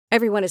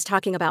Everyone is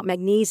talking about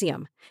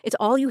magnesium. It's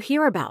all you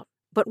hear about.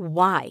 But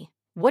why?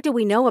 What do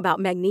we know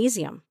about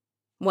magnesium?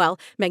 Well,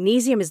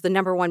 magnesium is the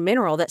number one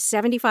mineral that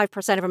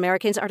 75% of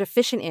Americans are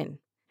deficient in.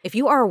 If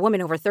you are a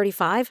woman over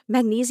 35,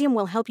 magnesium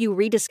will help you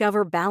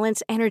rediscover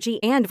balance, energy,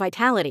 and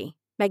vitality.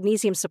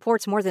 Magnesium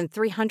supports more than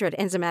 300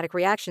 enzymatic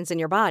reactions in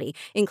your body,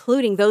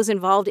 including those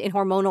involved in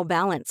hormonal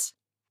balance.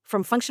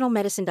 From functional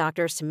medicine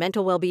doctors to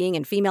mental well-being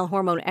and female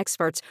hormone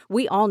experts,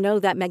 we all know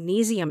that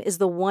magnesium is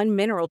the one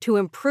mineral to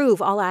improve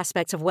all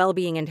aspects of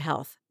well-being and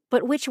health.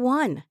 But which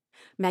one?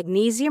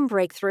 Magnesium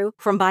Breakthrough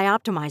from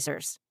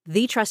Bioptimizers,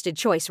 the trusted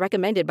choice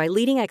recommended by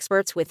leading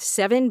experts with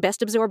 7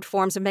 best-absorbed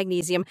forms of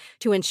magnesium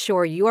to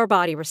ensure your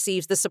body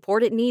receives the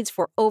support it needs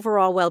for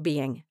overall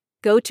well-being.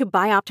 Go to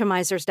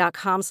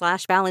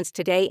bioptimizers.com/balance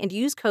today and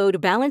use code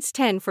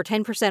BALANCE10 for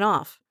 10%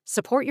 off.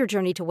 Support your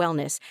journey to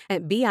wellness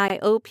at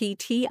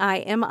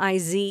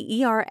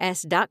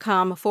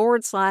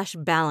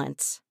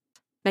bioptimizers.com/balance.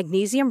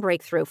 Magnesium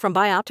Breakthrough from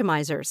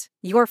Bioptimizers,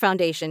 your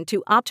foundation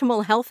to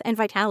optimal health and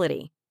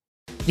vitality.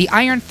 The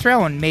Iron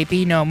Throne may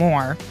be no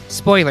more.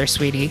 Spoiler,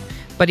 sweetie.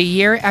 But a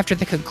year after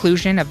the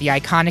conclusion of the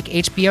iconic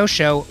HBO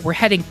show, we're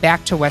heading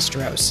back to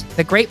Westeros.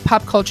 The great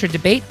pop culture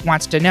debate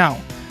wants to know,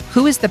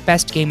 who is the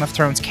best Game of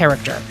Thrones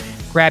character?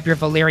 Grab your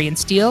Valyrian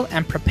steel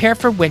and prepare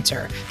for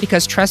winter,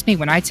 because trust me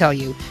when I tell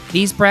you,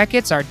 these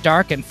brackets are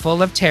dark and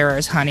full of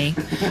terrors, honey.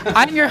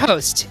 I'm your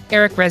host,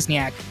 Eric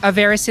Resniak, a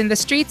Varys in the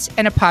streets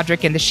and a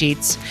Podrick in the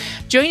sheets.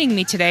 Joining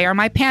me today are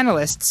my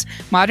panelists,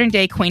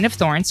 modern-day Queen of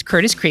Thorns,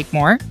 Curtis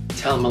Creekmore.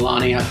 Tell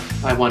Melania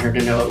I want her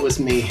to know it was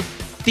me.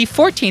 The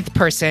 14th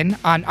person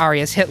on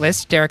Arya's hit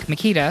list, Derek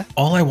Makita.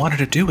 All I wanted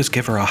to do was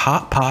give her a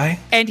hot pie.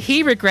 And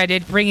he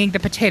regretted bringing the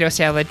potato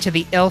salad to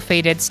the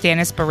ill-fated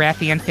Stannis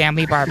Baratheon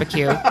family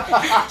barbecue.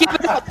 Give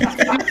it up,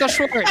 Michael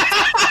Schwartz.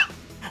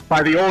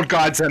 By the old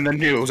gods and the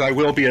news, I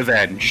will be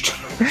avenged.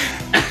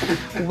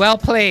 Well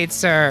played,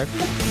 sir.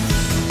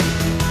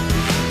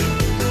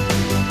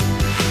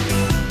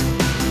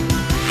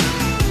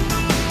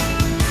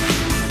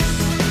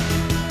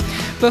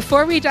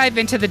 Before we dive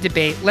into the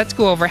debate, let's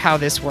go over how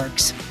this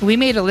works. We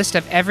made a list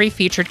of every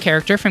featured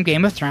character from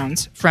Game of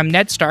Thrones, from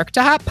Ned Stark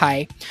to Hot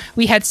Pie.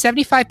 We had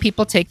 75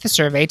 people take the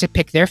survey to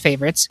pick their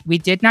favorites. We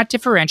did not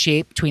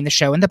differentiate between the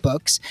show and the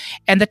books,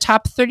 and the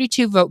top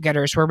 32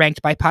 vote-getters were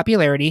ranked by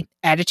popularity,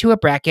 added to a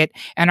bracket,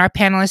 and our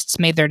panelists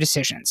made their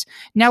decisions.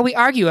 Now we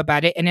argue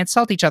about it and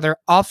insult each other,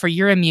 all for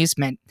your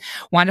amusement.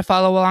 Want to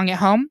follow along at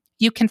home?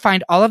 You can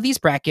find all of these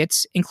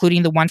brackets,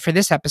 including the one for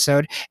this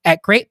episode,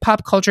 at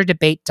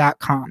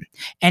greatpopculturedebate.com.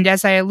 And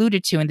as I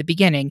alluded to in the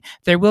beginning,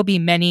 there will be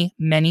many,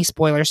 many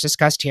spoilers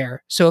discussed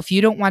here. So if you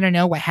don't want to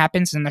know what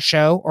happens in the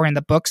show or in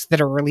the books that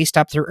are released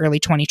up through early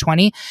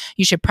 2020,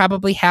 you should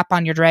probably hop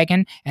on your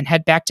dragon and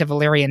head back to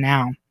Valyria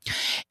now.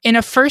 In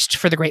a first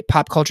for the Great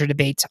Pop Culture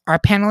Debate, our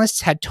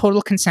panelists had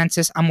total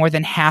consensus on more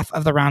than half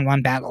of the Round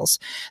 1 battles.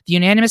 The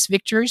unanimous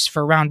victors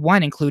for Round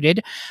 1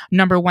 included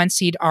number 1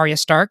 seed Arya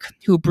Stark,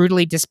 who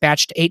brutally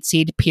dispatched 8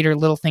 seed Peter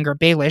Littlefinger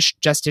Baelish,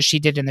 just as she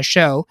did in the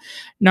show.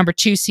 Number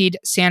 2 seed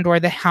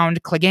Sandor the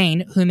Hound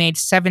Clegane, who made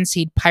 7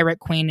 seed Pirate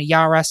Queen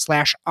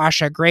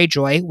Yara/Asha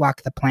Greyjoy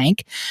walk the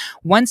plank.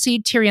 1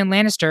 seed Tyrion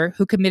Lannister,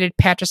 who committed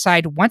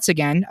patricide once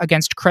again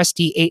against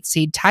crusty 8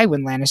 seed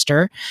Tywin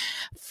Lannister.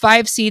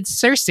 5 seed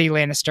Cersei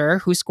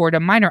Lannister, who scored a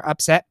minor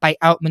upset by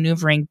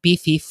outmaneuvering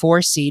beefy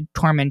 4 seed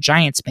Tormund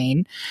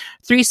Giantsbane.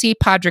 3 seed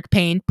Podrick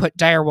Payne put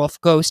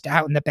Direwolf Ghost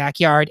out in the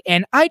backyard,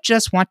 and I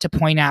just want to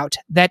point out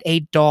that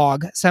a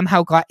dog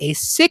somehow got a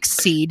 6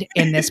 seed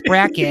in this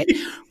bracket,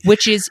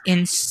 which is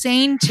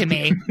insane to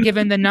me,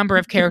 given the number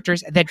of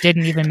characters that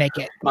didn't even make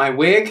it. My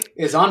wig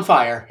is on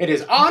fire. It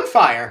is on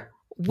fire.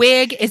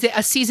 Wig? Is it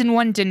a season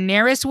 1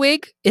 Daenerys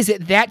wig? Is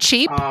it that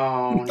cheap?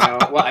 Oh, no.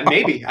 Well,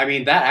 maybe. I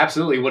mean, that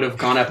absolutely would have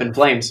gone up in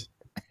flames.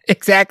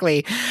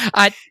 Exactly.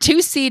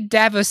 2 seed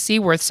Davos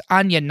Seaworth's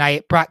Anya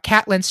Knight brought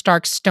Catelyn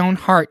Stark's stone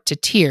heart to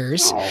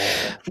tears. Oh.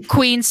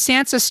 Queen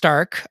Sansa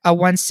Stark, a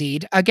 1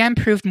 seed, again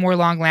proved more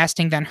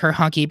long-lasting than her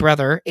hunky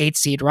brother, 8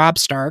 seed Robb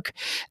Stark.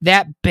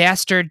 That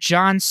bastard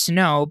Jon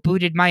Snow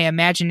booted my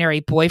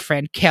imaginary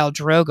boyfriend, Khal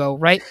Drogo,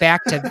 right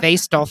back to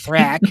Vaestal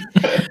Thrak.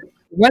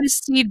 1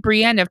 seed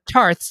Brienne of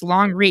Tarth's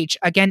long reach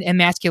again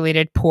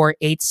emasculated poor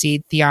 8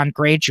 seed Theon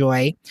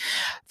Greyjoy.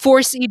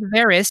 4 seed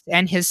Varys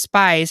and his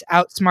spies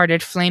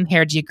outsmarted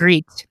flame-haired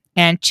Ygritte.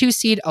 And 2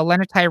 seed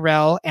Olenna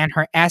Tyrell and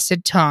her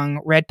acid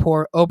tongue read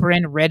poor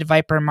Oberyn Red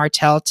Viper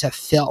Martell to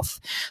filth.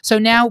 So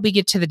now we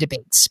get to the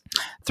debates.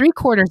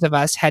 3/4 of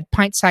us had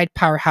pint-side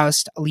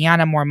powerhouse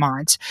Lyanna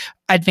Mormont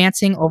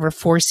advancing over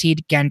 4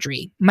 seed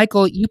Gendry.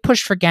 Michael, you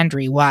pushed for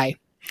Gendry. Why?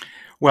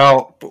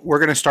 Well, we're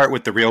going to start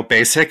with the real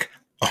basic.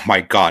 Oh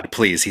my God,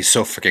 please. He's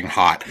so freaking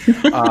hot.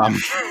 Nah.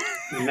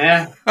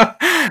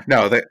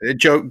 No, the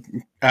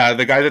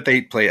guy that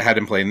they had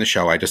him play in the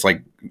show, I just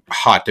like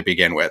hot to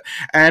begin with.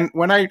 And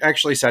when I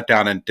actually sat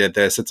down and did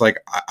this, it's like,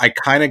 I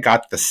kind of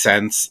got the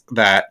sense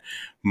that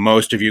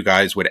most of you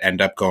guys would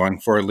end up going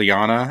for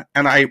Lyanna.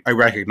 And I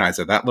recognize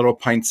that little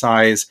pint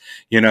size,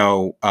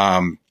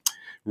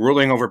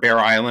 ruling over Bear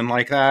Island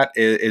like that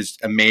is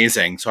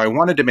amazing. So I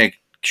wanted to make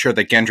sure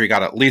that Gendry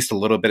got at least a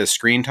little bit of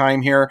screen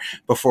time here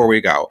before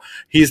we go.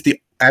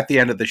 At the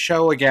end of the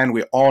show, again,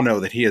 we all know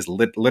that he is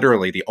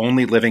literally the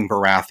only living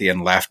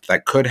Baratheon left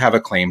that could have a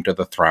claim to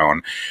the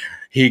throne.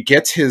 He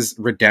gets his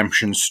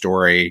redemption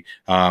story,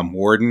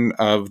 Warden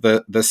of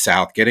the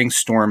South, getting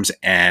Storm's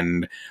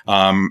End.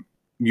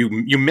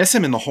 You miss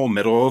him in the whole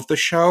middle of the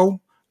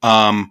show,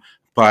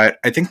 but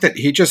I think that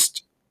he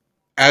just,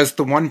 as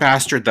the one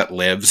bastard that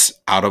lives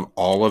out of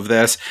all of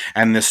this,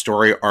 and this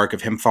story arc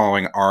of him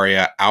following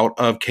Arya out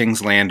of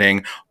King's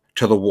Landing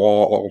to the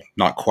Wall,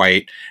 not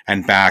quite,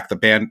 and back,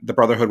 the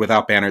Brotherhood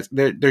without banners.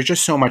 There's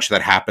just so much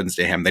that happens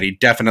to him that he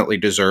definitely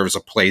deserves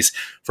a place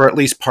for at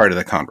least part of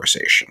the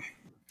conversation.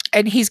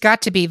 And he's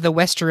got to be the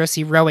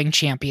Westerosi rowing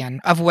champion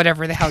of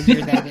whatever the hell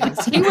year that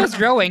is. He was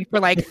rowing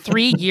for like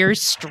 3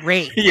 years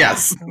straight.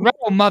 Yes. Row,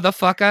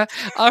 motherfucker.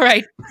 All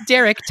right,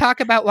 Derek, talk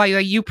about why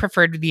you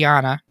preferred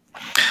Lyanna.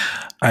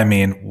 I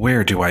mean,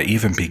 where do I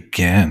even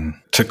begin?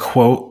 To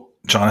quote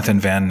Jonathan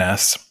Van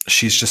Ness,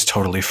 she's just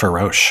totally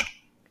ferocious.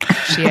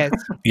 She is.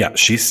 Yeah,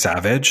 she's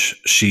savage.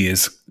 She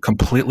is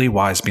completely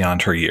wise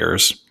beyond her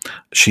years.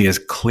 She is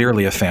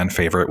clearly a fan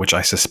favorite, which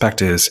I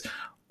suspect is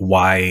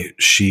why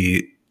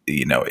she,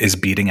 is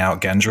beating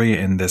out Gendry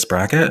in this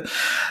bracket.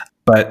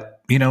 But,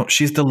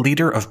 she's the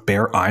leader of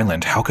Bear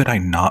Island. How could I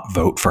not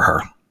vote for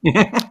her?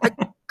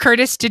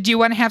 Curtis, did you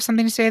want to have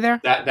something to say there?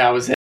 That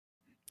was it.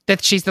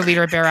 That she's the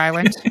leader of Bear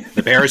Island?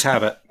 The Bears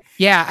have it.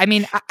 Yeah, I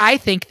mean, I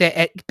think that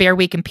at Bear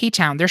Week in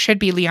P-Town, there should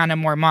be Lyanna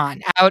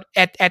Mormont out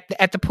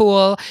at the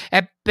pool,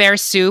 at Bear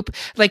Soup,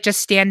 like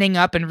just standing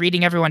up and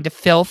reading everyone to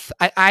filth.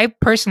 I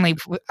personally,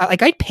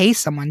 I'd pay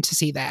someone to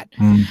see that.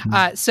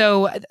 Mm-hmm.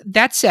 So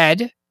that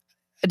said,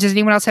 does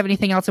anyone else have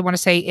anything else they want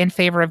to say in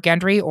favor of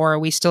Gendry, or are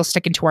we still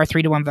sticking to our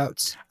 3-1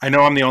 votes? I know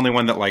I'm the only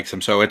one that likes him,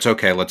 so it's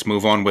okay. Let's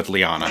move on with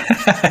Lyanna.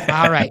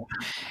 All right.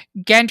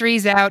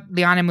 Gendry's out.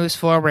 Lyanna moves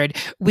forward.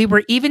 We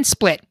were even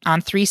split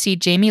on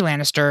 3-seed Jaime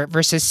Lannister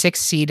versus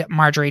 6-seed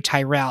Marjorie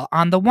Tyrell.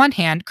 On the one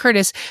hand,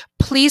 Curtis,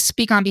 please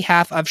speak on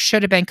behalf of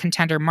should-have-been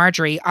contender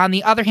Marjorie. On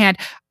the other hand,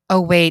 oh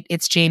wait,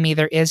 it's Jaime.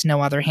 There is no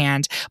other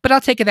hand. But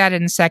I'll take that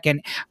in a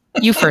second.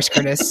 You first,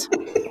 Curtis.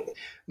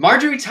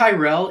 Marjorie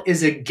Tyrell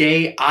is a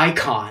gay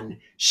icon.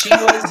 She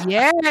was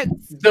Yes.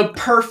 the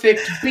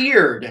perfect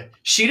beard.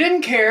 She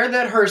didn't care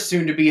that her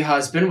soon-to-be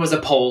husband was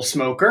a pole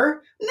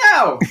smoker.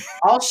 No.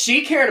 All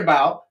she cared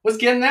about was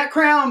getting that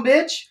crown,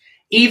 bitch.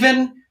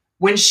 Even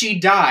when she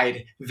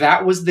died,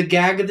 that was the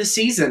gag of the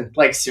season.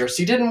 Like,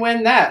 Cersei didn't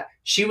win that.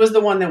 She was the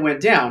one that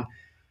went down.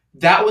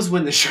 That was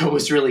when the show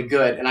was really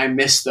good, and I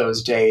miss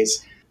those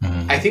days.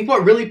 I think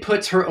what really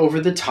puts her over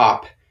the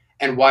top,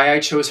 and why I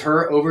chose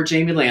her over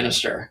Jaime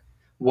Lannister,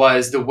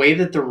 was the way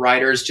that the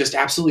writers just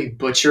absolutely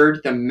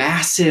butchered the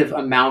massive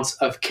amounts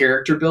of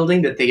character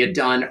building that they had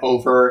done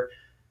over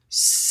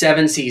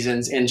 7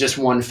 seasons in just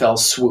one fell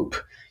swoop.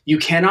 You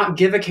cannot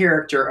give a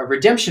character a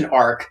redemption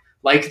arc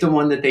like the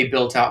one that they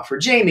built out for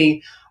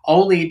Jaime,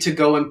 only to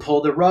go and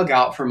pull the rug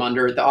out from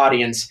under the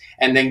audience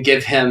and then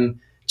give him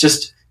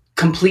just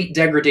complete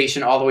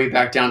degradation all the way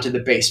back down to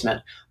the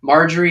basement.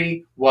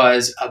 Marjorie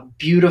was a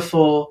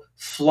beautiful,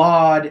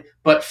 flawed,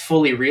 but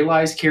fully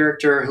realized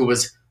character who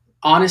was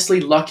honestly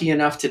lucky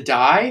enough to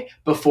die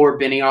before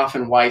Benioff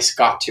and Weiss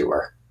got to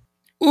her.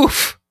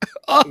 Oof.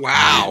 Oh,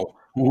 Wow.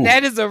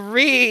 that is a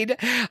read.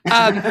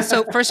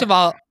 So first of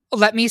all,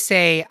 let me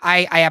say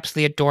I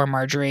absolutely adore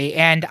Marjorie,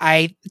 and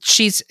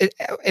she's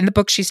in the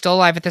book. She's still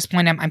alive at this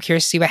point. I'm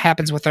curious to see what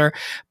happens with her,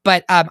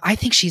 but I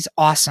think she's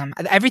awesome.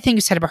 Everything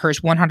you said about her is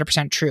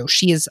 100% true.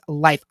 She is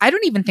life. I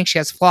don't even think she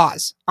has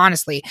flaws.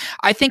 Honestly,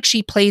 I think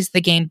she plays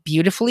the game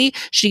beautifully.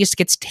 She just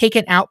gets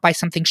taken out by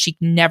something she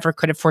never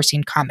could have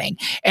foreseen coming,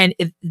 and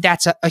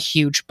that's a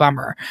huge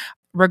bummer.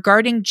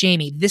 Regarding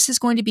Jaime, this is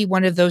going to be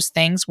one of those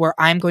things where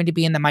I'm going to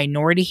be in the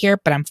minority here,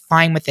 but I'm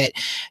fine with it.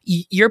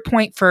 Your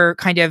point for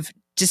kind of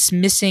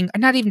dismissing, or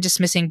not even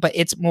dismissing, but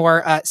it's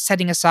more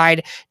setting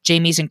aside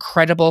Jaime's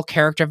incredible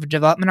character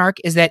development arc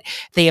is that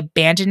they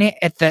abandon it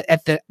at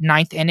the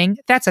 9th inning.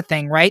 That's a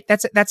thing, right?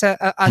 That's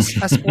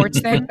a sports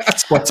thing.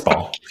 Sports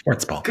ball.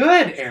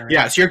 Good, Aaron.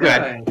 Yes, you're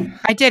good.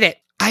 I did it.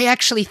 I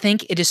actually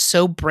think it is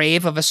so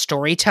brave of a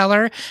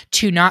storyteller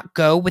to not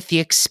go with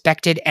the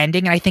expected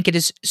ending. And I think it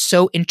is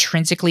so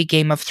intrinsically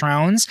Game of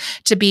Thrones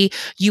to be,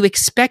 you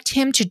expect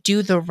him to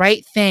do the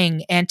right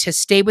thing and to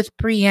stay with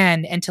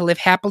Brienne and to live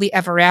happily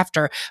ever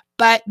after.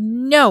 But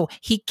no,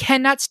 he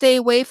cannot stay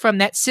away from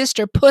that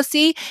sister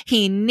pussy.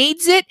 He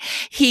needs it.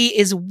 He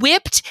is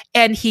whipped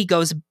and he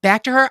goes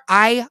back to her.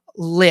 I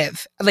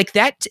live. Like,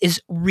 that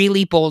is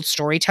really bold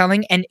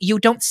storytelling. And you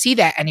don't see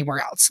that anywhere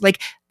else.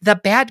 Like, the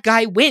bad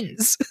guy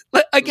wins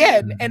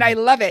again. And I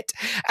love it.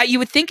 You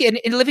would think in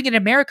living in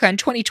America in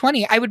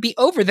 2020, I would be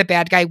over the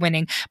bad guy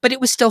winning, but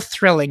it was still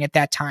thrilling at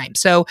that time.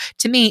 So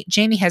to me,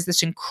 Jaime has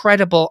this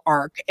incredible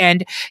arc,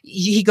 and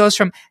he goes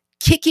from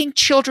kicking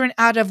children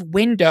out of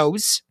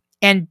windows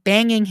and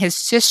banging his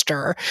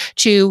sister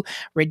to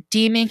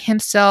redeeming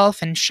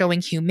himself and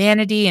showing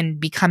humanity and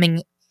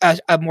becoming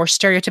a more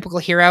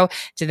stereotypical hero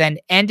to then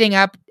ending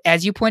up,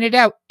 as you pointed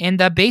out, in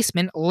the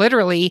basement,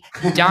 literally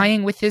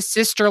dying with his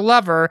sister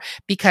lover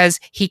because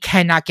he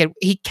cannot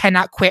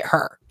quit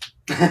her.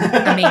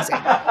 Amazing.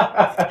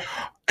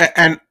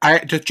 And I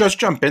to just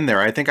jump in there,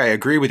 I think I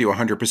agree with you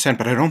 100%,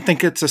 but I don't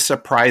think it's as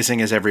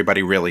surprising as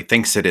everybody really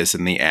thinks it is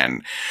in the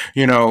end.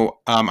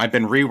 I've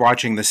been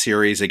rewatching the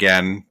series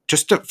again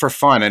for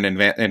fun and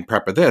in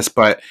prep of this,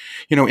 but,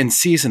 in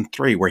season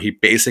 3, where he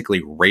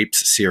basically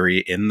rapes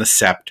Ciri in the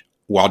Sept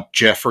while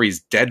Jeffrey's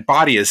dead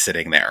body is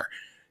sitting there,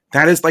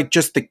 that is like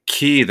just the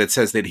key that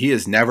says that he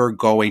is never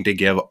going to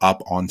give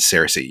up on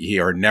Cersei. He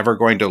are never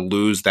going to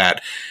lose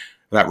that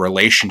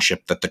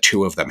relationship that the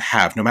two of them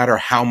have, no matter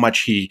how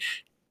much he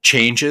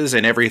changes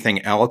and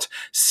everything else.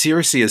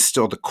 Cersei is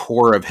still the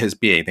core of his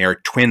being. They are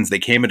twins. They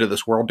came into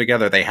this world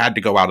together. They had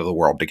to go out of the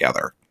world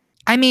together.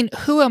 I mean,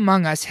 who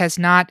among us has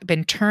not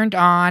been turned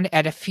on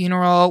at a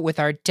funeral with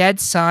our dead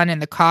son in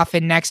the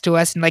coffin next to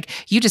us and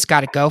you just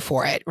got to go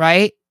for it,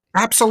 right?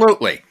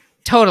 Absolutely.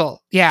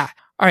 Total. Yeah.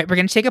 All right. We're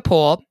going to take a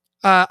poll.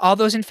 All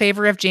those in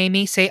favor of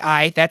Jaime, say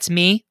aye. That's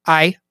me.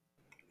 Aye.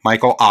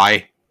 Michael,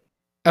 aye.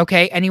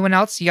 Okay. Anyone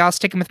else? Y'all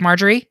sticking with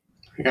Marjorie?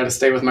 I got to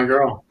stay with my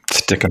girl.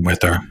 Sticking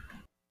with her.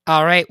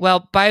 All right.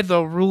 Well, by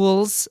the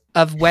rules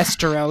of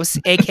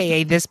Westeros,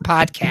 aka this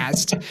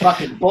podcast,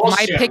 fucking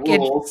bullshit my pick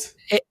rules.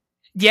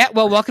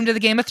 Welcome to the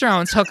Game of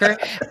Thrones, Hooker.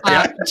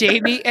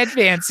 Jaime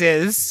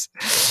advances.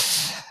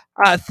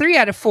 3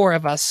 out of 4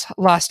 of us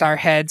lost our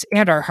heads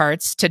and our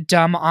hearts to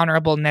dumb,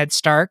 honorable Ned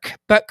Stark.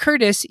 But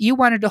Curtis, you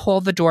wanted to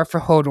hold the door for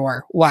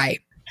Hodor. Why?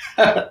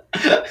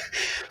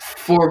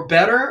 For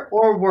better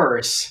or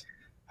worse,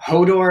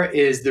 Hodor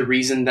is the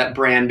reason that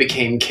Bran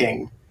became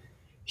king.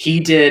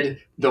 He did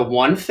the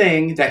one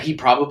thing that he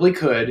probably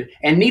could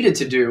and needed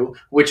to do,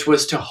 which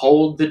was to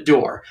hold the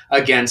door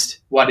against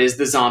what is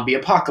the zombie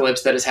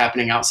apocalypse that is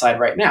happening outside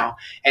right now,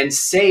 and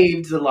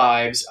saved the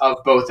lives of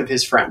both of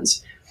his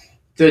friends.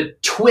 The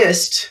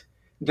twist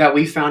that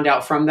we found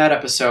out from that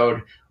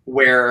episode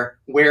where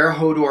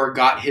Hodor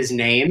got his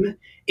name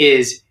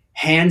is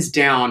hands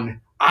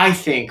down, I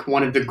think,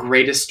 one of the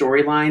greatest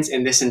storylines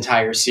in this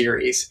entire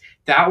series.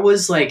 That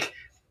was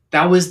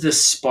the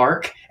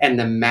spark and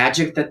the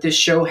magic that this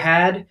show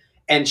had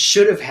and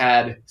should have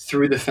had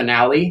through the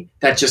finale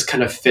that just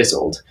kind of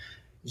fizzled.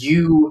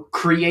 You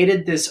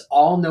created this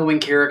all-knowing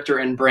character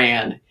in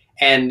Bran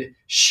and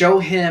show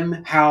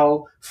him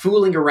how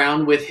fooling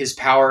around with his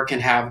power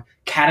can have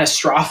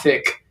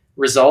catastrophic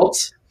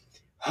results.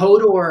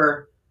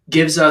 Hodor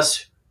gives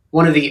us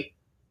one of the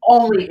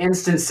only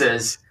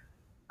instances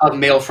of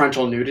male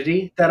frontal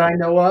nudity that I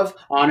know of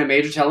on a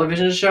major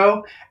television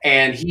show,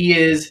 and he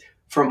is,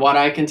 from what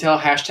I can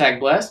tell,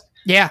 #blessed.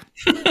 Yeah.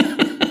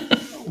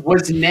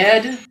 Was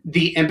Ned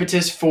the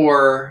impetus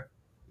for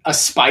a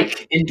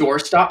spike in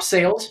doorstop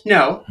sales?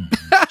 No.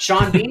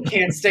 Sean Bean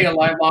can't stay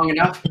alive long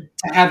enough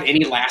to have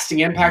any lasting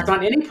impact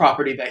on any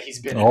property that he's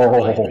been in.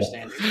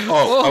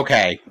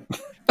 Okay.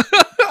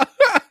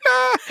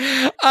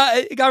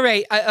 All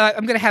right.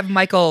 I'm going to have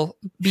Michael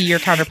be your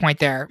counterpoint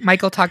there.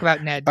 Michael, talk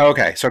about Ned.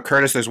 Okay. So,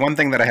 Curtis, there's one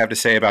thing that I have to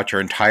say about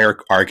your entire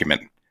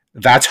argument.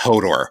 That's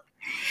Hodor.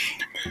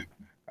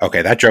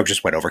 Okay, that joke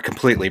just went over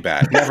completely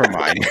bad. Never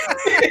mind.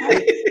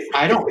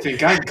 I don't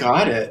think I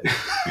got it.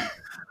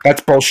 That's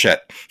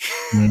bullshit.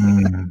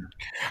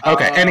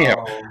 Okay,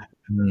 anyhow.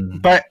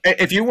 But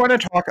if you want to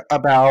talk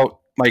about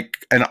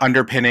an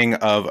underpinning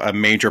of a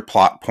major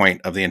plot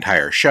point of the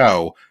entire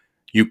show,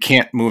 you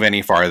can't move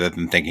any farther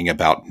than thinking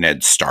about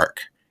Ned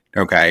Stark.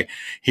 Okay?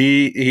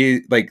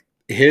 He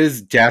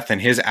his death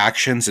and his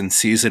actions in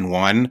season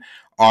 1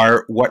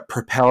 are what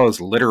propels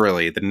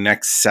literally the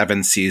next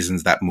 7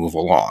 seasons that move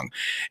along.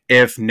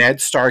 If Ned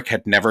Stark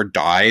had never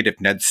died,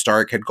 if Ned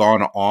Stark had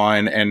gone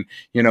on and,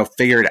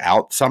 figured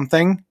out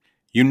something,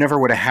 you never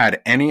would have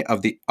had any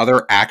of the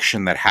other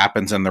action that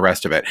happens in the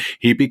rest of it.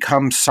 He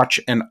becomes such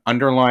an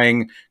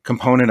underlying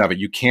component of it.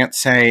 You can't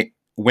say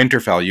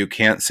Winterfell, you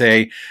can't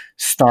say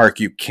Stark,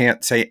 you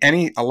can't say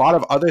a lot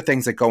of other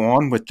things that go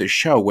on with the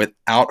show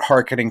without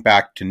hearkening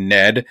back to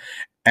Ned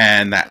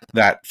and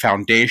that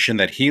foundation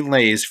that he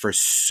lays for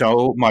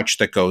so much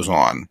that goes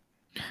on.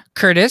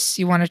 Curtis,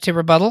 you wanted to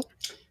rebuttal?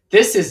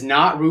 This is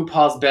not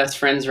RuPaul's Best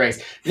Friends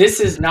race. This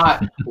is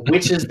not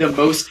which is the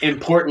most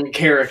important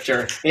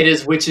character. It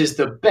is which is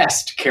the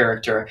best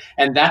character.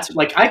 And that's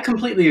I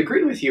completely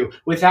agree with you.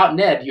 Without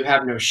Ned, you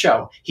have no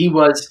show. He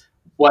was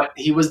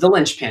the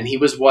linchpin. He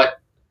was what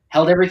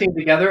held everything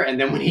together. And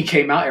then when he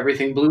came out,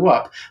 everything blew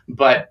up.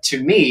 But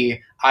to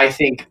me, I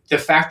think the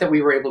fact that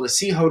we were able to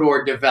see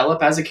Hodor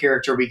develop as a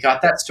character, we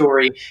got that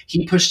story,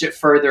 he pushed it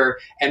further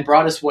and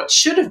brought us what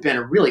should have been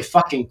a really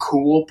fucking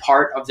cool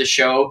part of the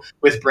show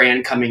with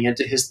Bran coming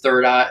into his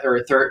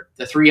the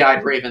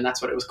three-eyed raven,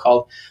 that's what it was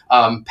called,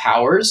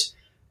 powers.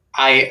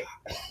 I'm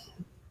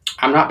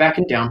not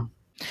backing down.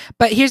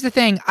 But here's the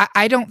thing.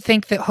 I don't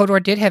think that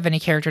Hodor did have any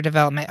character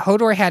development.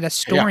 Hodor had a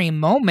story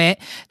moment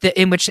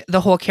in which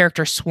the whole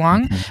character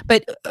swung. Mhm.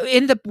 But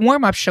in the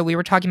warm-up show, we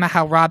were talking about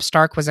how Robb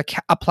Stark was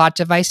a plot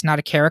device, not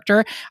a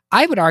character.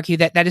 I would argue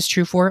that that is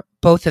true for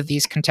both of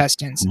these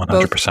contestants.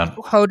 100%.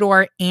 Both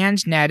Hodor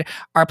and Ned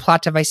are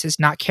plot devices,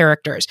 not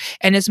characters.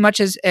 And as much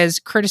as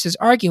Curtis is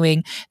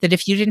arguing that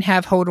if you didn't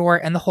have Hodor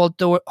and the hold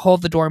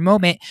the door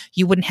moment,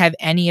 you wouldn't have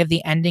any of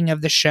the ending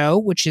of the show,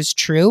 which is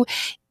true.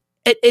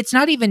 It's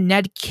not even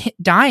Ned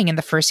dying in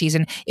the first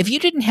season. If you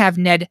didn't have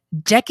Ned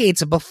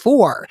decades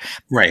before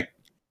Right.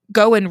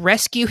 go and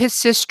rescue his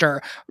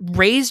sister,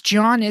 raise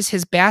Jon as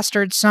his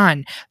bastard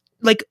son,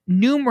 like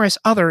numerous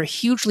other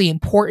hugely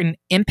important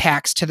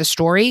impacts to the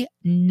story,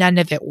 none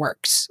of it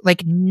works.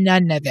 Like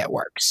none of it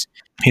works.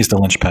 He's the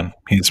linchpin.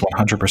 He's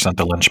 100%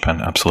 the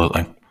linchpin.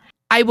 Absolutely.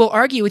 I will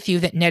argue with you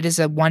that Ned is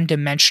a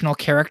one-dimensional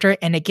character,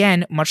 and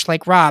again, much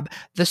like Robb,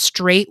 the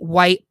straight,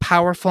 white,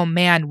 powerful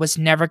man was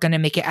never going to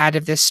make it out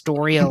of this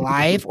story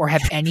alive or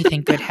have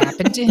anything good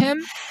happen to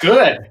him.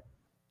 Good.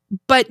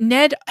 But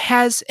Ned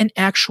has an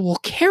actual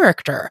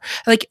character.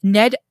 Like,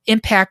 Ned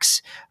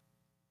impacts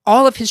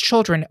all of his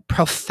children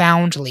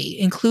profoundly,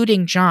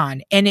 including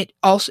Jon, and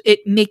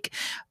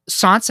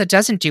Sansa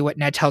doesn't do what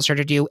Ned tells her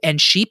to do, and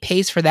she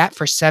pays for that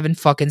for 7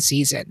 fucking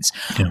seasons.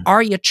 Yeah.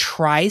 Arya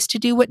tries to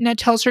do what Ned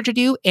tells her to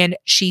do, and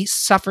she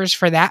suffers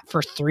for that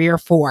for 3 or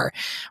 4.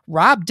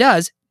 Robb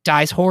dies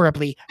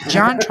horribly.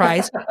 Jon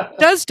tries,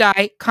 does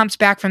die, comes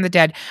back from the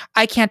dead.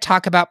 I can't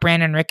talk about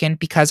Brandon Rickon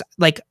because,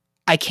 like,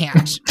 I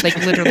can't. Like,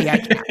 literally, I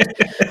can't.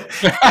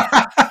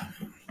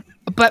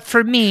 But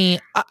for me,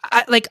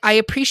 I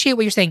appreciate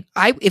what you're saying.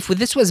 If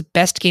this was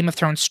best Game of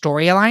Thrones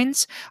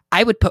storylines,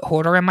 I would put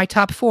Hodor in my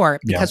top 4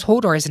 because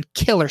Hodor is a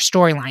killer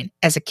storyline.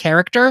 As a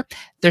character,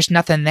 there's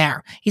nothing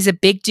there. He's a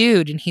big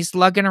dude and he's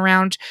lugging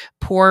around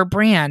poor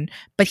Bran,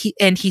 but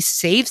he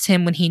saves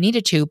him when he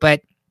needed to.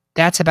 But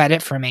that's about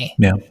it for me.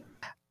 Yeah.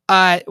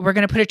 We're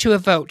gonna put it to a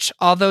vote.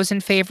 All those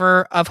in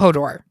favor of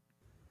Hodor.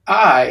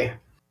 Aye.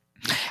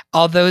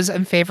 All those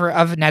in favor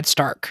of Ned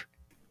Stark.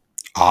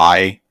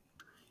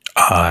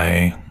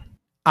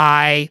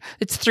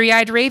 It's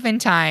Three-Eyed Raven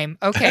time.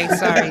 Okay,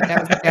 sorry,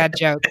 that was a bad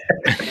joke.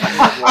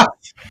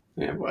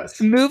 It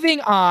was. Moving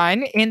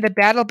on, in the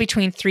battle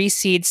between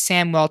 3-seed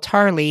Samwell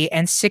Tarly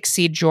and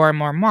 6-seed Jorah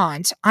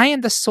Mormont, I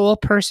am the sole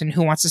person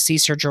who wants to see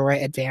Ser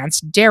Jorah advance.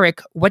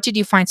 Derek, what did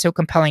you find so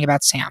compelling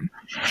about Sam?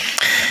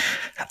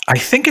 I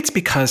think it's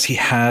because he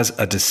has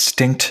a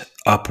distinct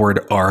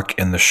upward arc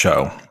in the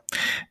show.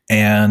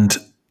 And,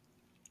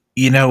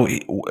 you know,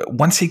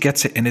 once he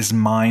gets it in his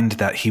mind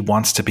that he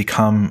wants to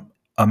become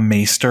a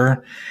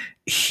maester,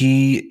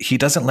 he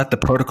doesn't let the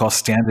protocol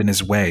stand in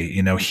his way.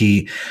 You know,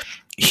 he's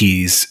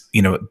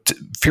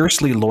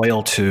fiercely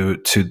loyal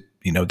to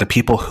the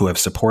people who have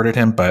supported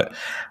him, but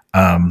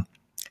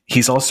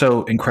he's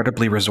also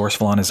incredibly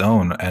resourceful on his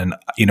own. And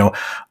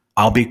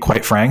I'll be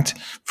quite frank.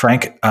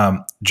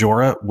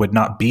 Jorah would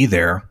not be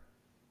there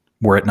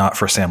were it not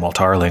for Samwell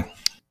Tarly.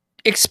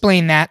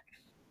 Explain that.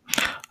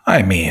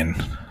 I mean,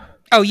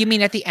 oh, you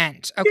mean at the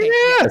end? Okay.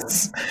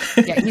 Yes.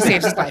 Yeah, he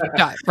saves his life.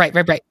 No, right.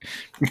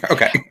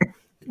 Okay.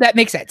 That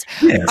makes sense.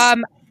 Yes.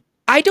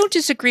 I don't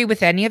disagree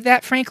with any of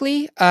that,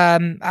 frankly.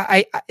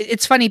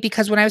 It's funny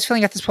because when I was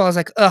filling out this poll, I was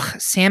like, ugh,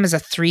 Sam is a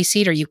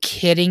 3-seed. Are you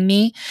kidding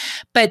me?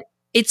 But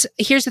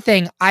here's the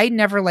thing. I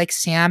never like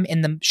Sam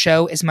in the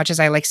show as much as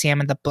I like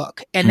Sam in the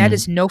book. And that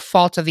is no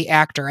fault of the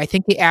actor. I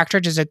think the actor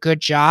does a good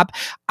job.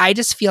 I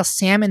just feel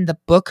Sam in the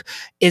book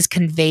is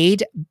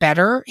conveyed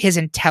better. His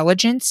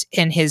intelligence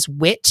and his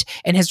wit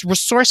and his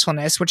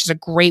resourcefulness, which is a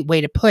great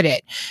way to put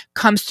it,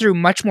 comes through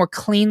much more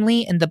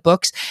cleanly in the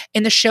books.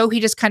 In the show,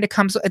 he just kind of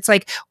comes, it's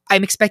like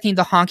I'm expecting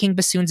the honking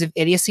bassoons of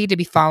idiocy to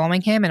be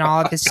following him in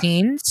all of his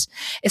scenes,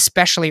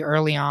 especially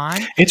early on.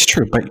 It's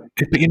true, but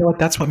you know what?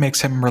 That's what makes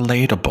him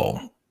relatable.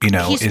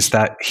 Is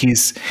that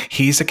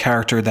he's a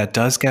character that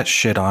does get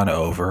shit on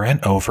over and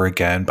over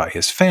again by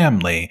his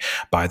family,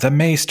 by the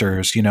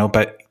maesters,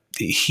 but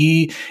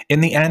he,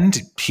 in the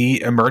end, he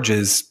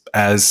emerges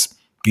as,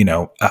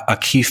 a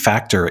key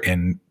factor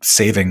in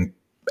saving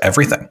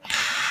everything.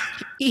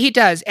 He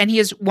does, and he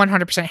is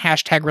 100%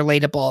 hashtag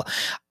relatable.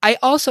 I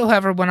also,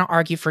 however, want to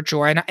argue for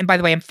Jorah, and by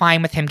the way, I'm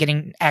fine with him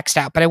getting X'd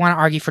out, but I want to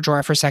argue for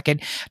Jorah for a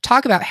second.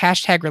 Talk about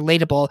hashtag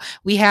relatable.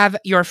 We have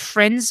your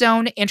friend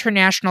zone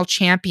international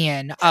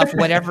champion of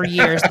whatever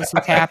years this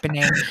is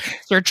happening,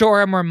 Ser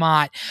Jorah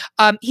Mormont.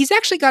 He's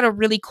actually got a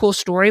really cool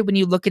story when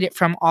you look at it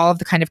from all of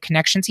the kind of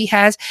connections he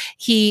has.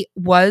 He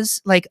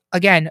was, like,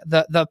 again,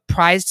 the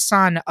prized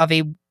son of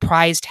a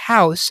prized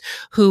house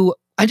who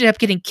ended up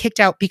getting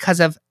kicked out because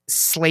of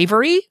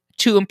slavery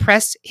to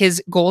impress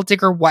his gold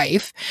digger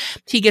wife.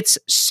 He gets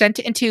sent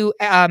into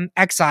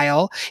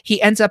exile. He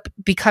ends up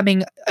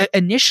becoming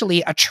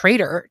initially a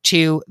traitor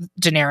to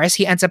Daenerys.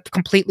 He ends up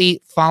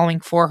completely falling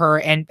for her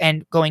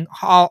and going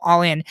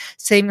all in,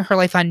 saving her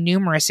life on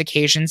numerous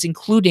occasions,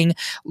 including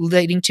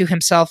leading to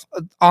himself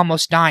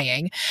almost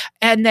dying.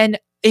 And then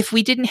if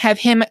we didn't have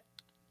him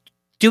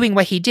doing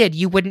what he did.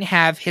 You wouldn't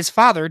have his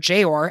father,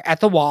 Jeor,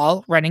 at the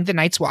wall running the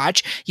Night's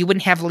Watch. You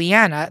wouldn't have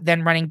Lyanna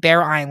then running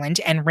Bear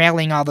Island and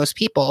railing all those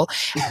people.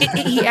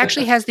 He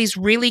actually has these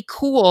really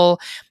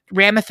cool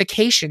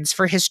ramifications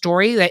for his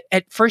story that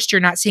at first you're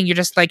not seeing. You're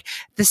just like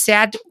the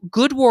sad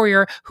good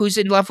warrior who's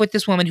in love with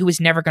this woman who is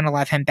never going to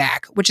love him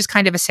back, which is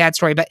kind of a sad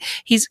story, but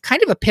he's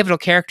kind of a pivotal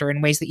character in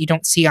ways that you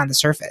don't see on the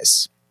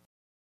surface.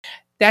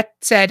 That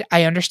said,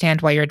 I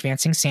understand why you're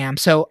advancing Sam.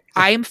 So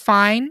I am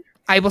fine.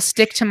 I will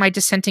stick to my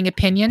dissenting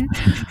opinion,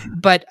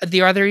 but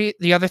the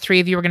other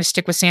three of you are going to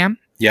stick with Sam?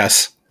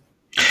 Yes.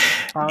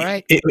 All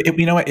right.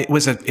 You know what? It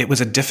was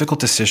a difficult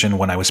decision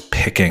when I was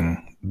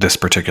picking this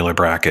particular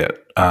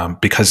bracket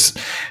because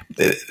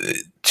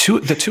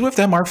the two of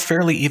them are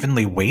fairly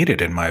evenly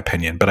weighted, in my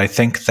opinion. But I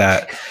think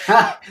that,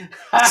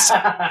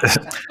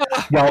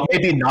 well,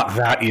 maybe not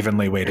that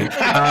evenly weighted.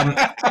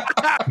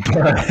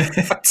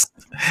 But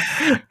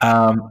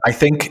I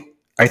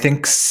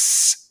think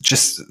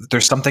just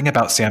there's something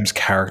about Sam's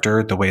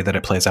character, the way that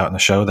it plays out in the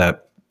show,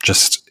 that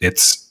just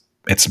it's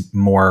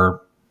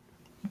more,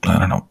 I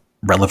don't know,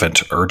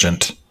 relevant,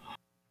 urgent,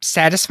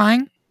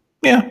 satisfying.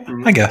 Yeah,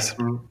 I guess.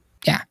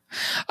 Yeah.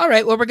 All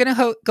right. Well, we're going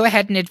to go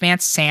ahead and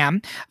advance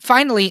Sam.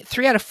 Finally,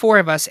 3 out of 4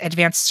 of us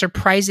advanced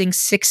surprising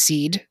 6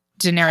 seed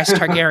Daenerys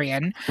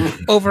Targaryen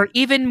over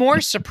even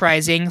more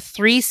surprising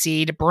 3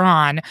 seed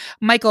Bronn.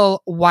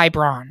 Michael, why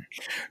Bronn?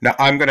 Now,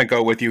 I'm going to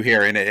go with you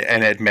here and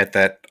admit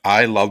that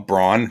I love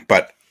Bronn,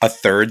 but a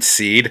 3rd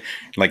seed,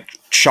 like,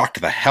 shocked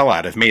the hell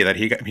out of me that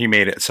he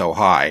made it so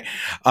high.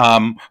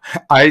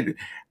 I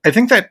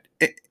think that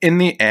in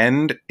the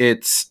end,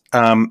 it's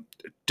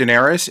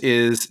Daenerys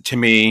is, to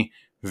me,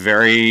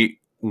 very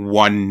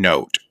one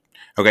note.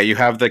 Okay, you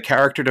have the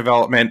character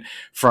development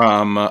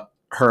from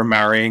her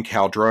marrying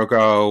Khal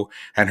Drogo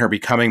and her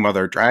becoming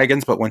Mother of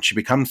Dragons, but when she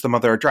becomes the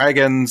Mother of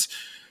Dragons,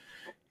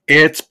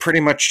 it's pretty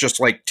much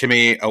just like, to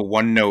me, a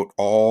one note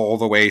all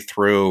the way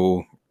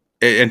through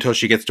until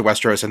she gets to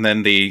Westeros, and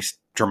then the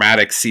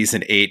dramatic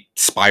season 8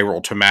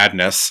 spiral to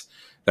madness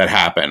that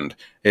happened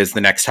is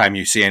the next time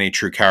you see any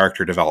true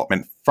character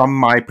development from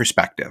my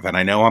perspective. And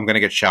I know I'm going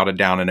to get shouted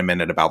down in a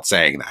minute about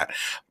saying that.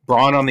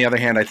 Bronn, on the other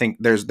hand, I think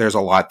there's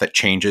a lot that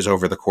changes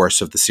over the course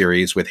of the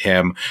series with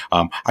him.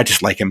 I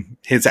just like him,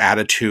 his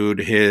attitude,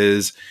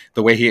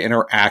 the way he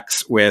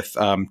interacts with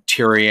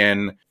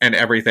Tyrion and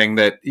everything,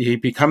 that he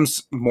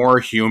becomes more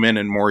human,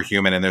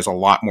 and there's a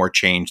lot more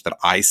change that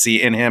I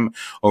see in him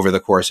over the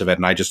course of it,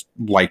 and I just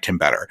liked him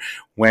better.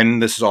 When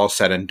this is all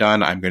said and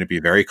done, I'm going to be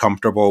very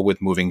comfortable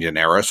with moving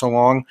Daenerys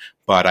along,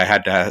 but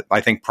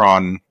I think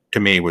Bronn,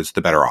 to me, was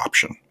the better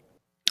option.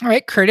 All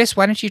right, Curtis,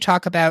 why don't you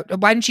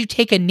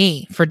take a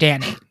knee for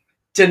Dany?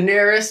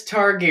 Daenerys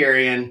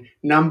Targaryen,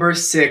 number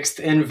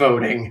 6th in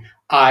voting.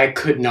 I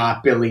could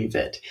not believe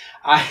it.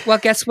 Well,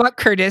 guess what,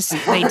 Curtis?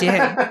 They did.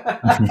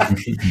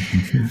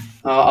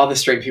 All the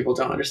straight people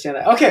don't understand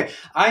that. Okay,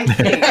 I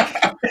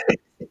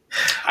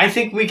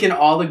think we can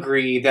all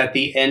agree that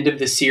the end of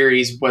the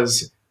series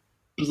was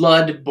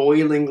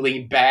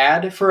blood-boilingly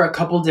bad for a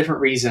couple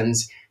different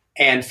reasons.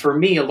 And for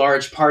me, a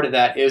large part of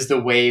that is the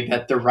way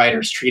that the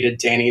writers treated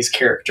Dany's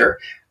character.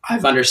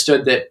 I've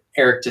understood that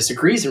Eric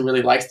disagrees and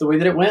really likes the way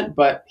that it went,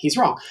 but he's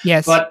wrong.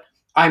 Yes. But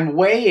I'm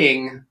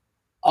weighing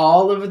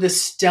all of the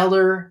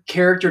stellar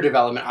character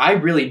development. I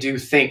really do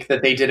think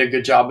that they did a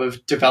good job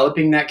of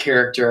developing that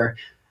character,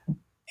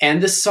 and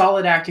the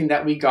solid acting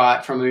that we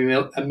got from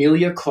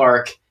Emilia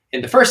Clarke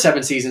in the first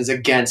 7 seasons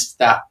against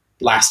that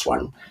last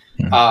one.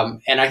 Mm-hmm.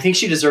 And I think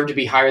she deserved to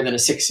be higher than a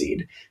 6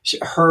 seed.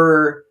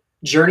 Her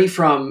journey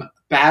from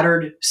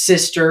battered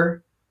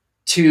sister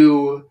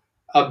to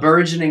a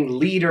burgeoning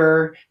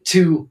leader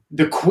to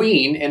the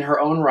queen in her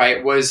own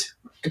right was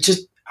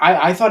just,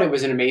 I thought it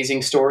was an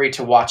amazing story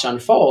to watch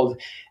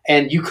unfold.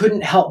 And you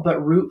couldn't help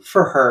but root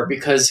for her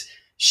because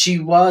she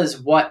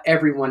was what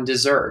everyone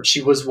deserved.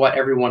 She was what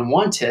everyone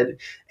wanted.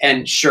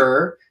 And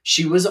sure,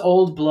 she was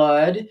old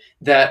blood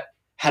that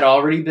had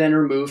already been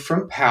removed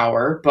from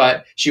power,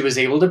 but she was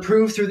able to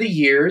prove through the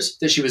years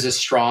that she was a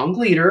strong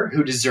leader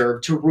who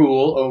deserved to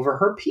rule over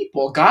her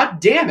people.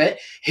 God damn it,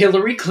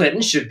 Hillary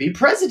Clinton should be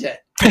president.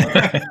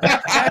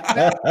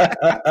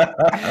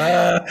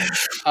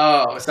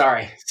 Oh,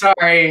 sorry.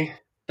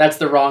 That's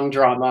the wrong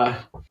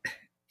drama.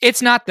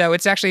 It's not, though.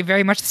 It's actually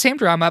very much the same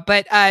drama.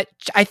 But I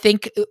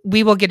think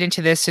we will get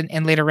into this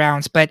in later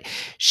rounds. But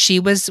she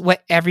was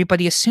what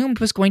everybody assumed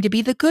was going to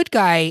be the good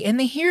guy and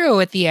the hero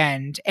at the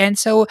end. And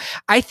so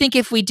I think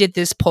if we did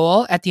this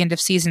poll at the end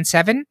of season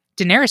 7,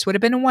 Daenerys would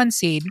have been a 1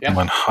 seed. Yep.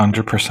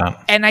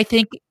 100%. And I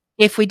think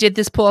if we did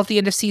this poll at the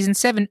end of season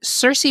 7,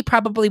 Cersei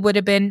probably would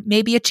have been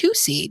maybe a 2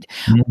 seed.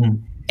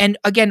 Mm-hmm. And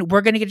again,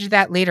 we're going to get to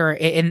that later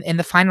in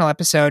the final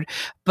episode,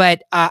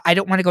 but I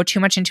don't want to go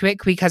too much into it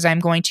because I'm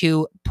going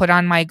to put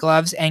on my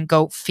gloves and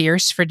go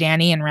fierce for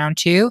Dany in round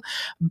 2.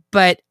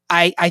 But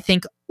I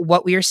think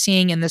what we are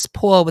seeing in this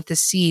poll with the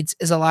seeds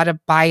is a lot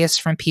of bias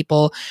from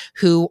people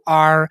who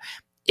are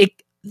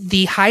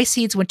the high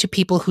seeds went to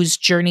people whose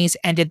journeys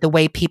ended the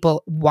way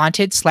people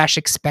wanted /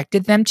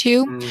 expected them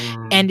to.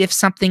 And if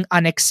something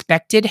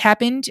unexpected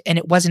happened and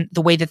it wasn't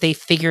the way that they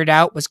figured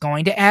out was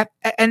going to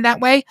end that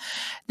way,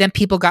 then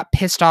people got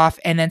pissed off,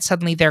 and then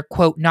suddenly they're,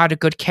 quote, not a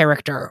good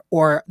character,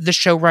 or the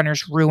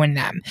showrunners ruined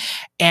them.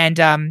 And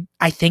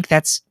I think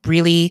that's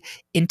really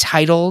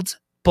entitled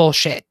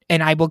bullshit.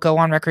 And I will go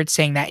on record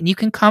saying that. And you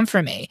can come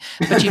for me,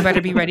 but you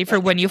better be ready for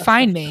when you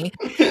find me.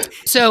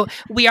 So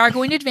we are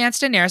going to advance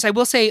Daenerys. I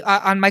will say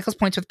on Michael's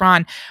points with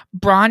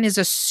Bronn is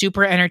a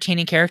super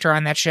entertaining character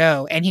on that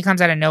show, and he comes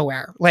out of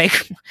nowhere.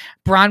 Like,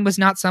 Bronn was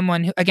not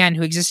someone who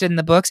existed in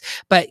the books,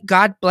 but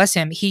God bless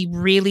him, he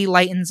really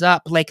lightens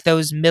up like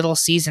those middle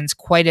seasons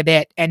quite a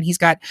bit. And he's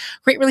got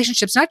great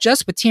relationships, not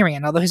just with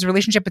Tyrion, although his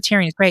relationship with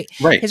Tyrion is great.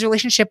 Right. His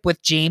relationship with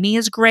Jaime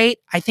is great.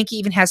 I think he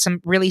even has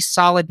some really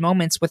solid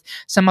moments with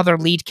some other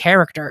lead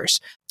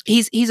characters.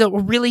 He's a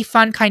really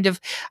fun kind of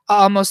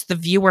almost the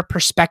viewer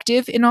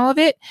perspective in all of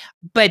it,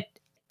 but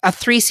a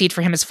 3 seed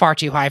for him is far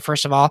too high,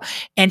 first of all.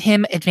 And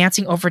him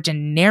advancing over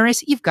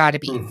Daenerys, you've got to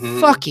be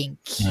fucking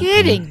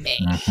kidding me.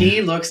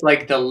 He looks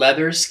like the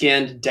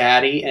leather-skinned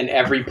daddy in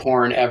every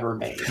porn ever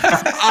made.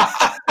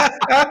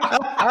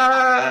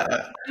 I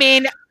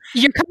mean,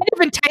 you're kind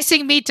of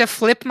enticing me to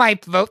flip my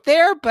vote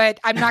there, but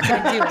I'm not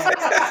going to do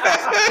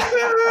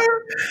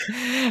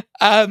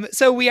it.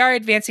 So we are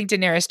advancing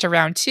Daenerys to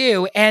round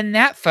 2, and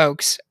that,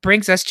 folks,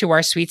 brings us to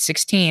our Sweet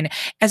 16.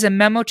 As a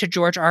memo to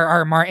George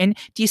R.R. Martin,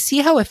 do you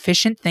see how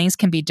efficient things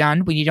can be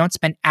done when you don't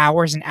spend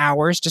hours and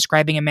hours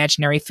describing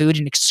imaginary food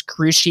in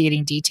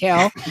excruciating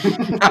detail?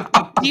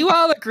 Do you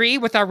all agree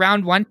with our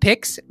round 1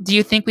 picks? Do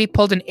you think we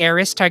pulled an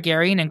Aerys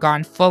Targaryen and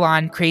gone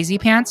full-on crazy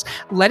pants?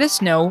 Let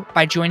us know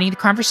by joining the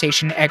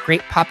conversation at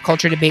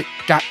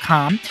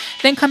greatpopculturedebate.com.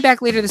 Then come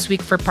back later this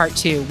week for part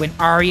 2, when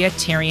Arya,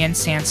 Tyrion,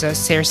 Sansa,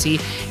 Cersei,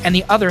 and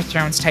the other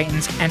Thrones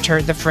Titans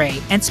enter the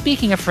fray. And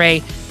speaking of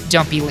fray,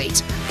 don't be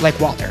late, like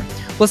Walter.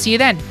 We'll see you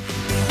then.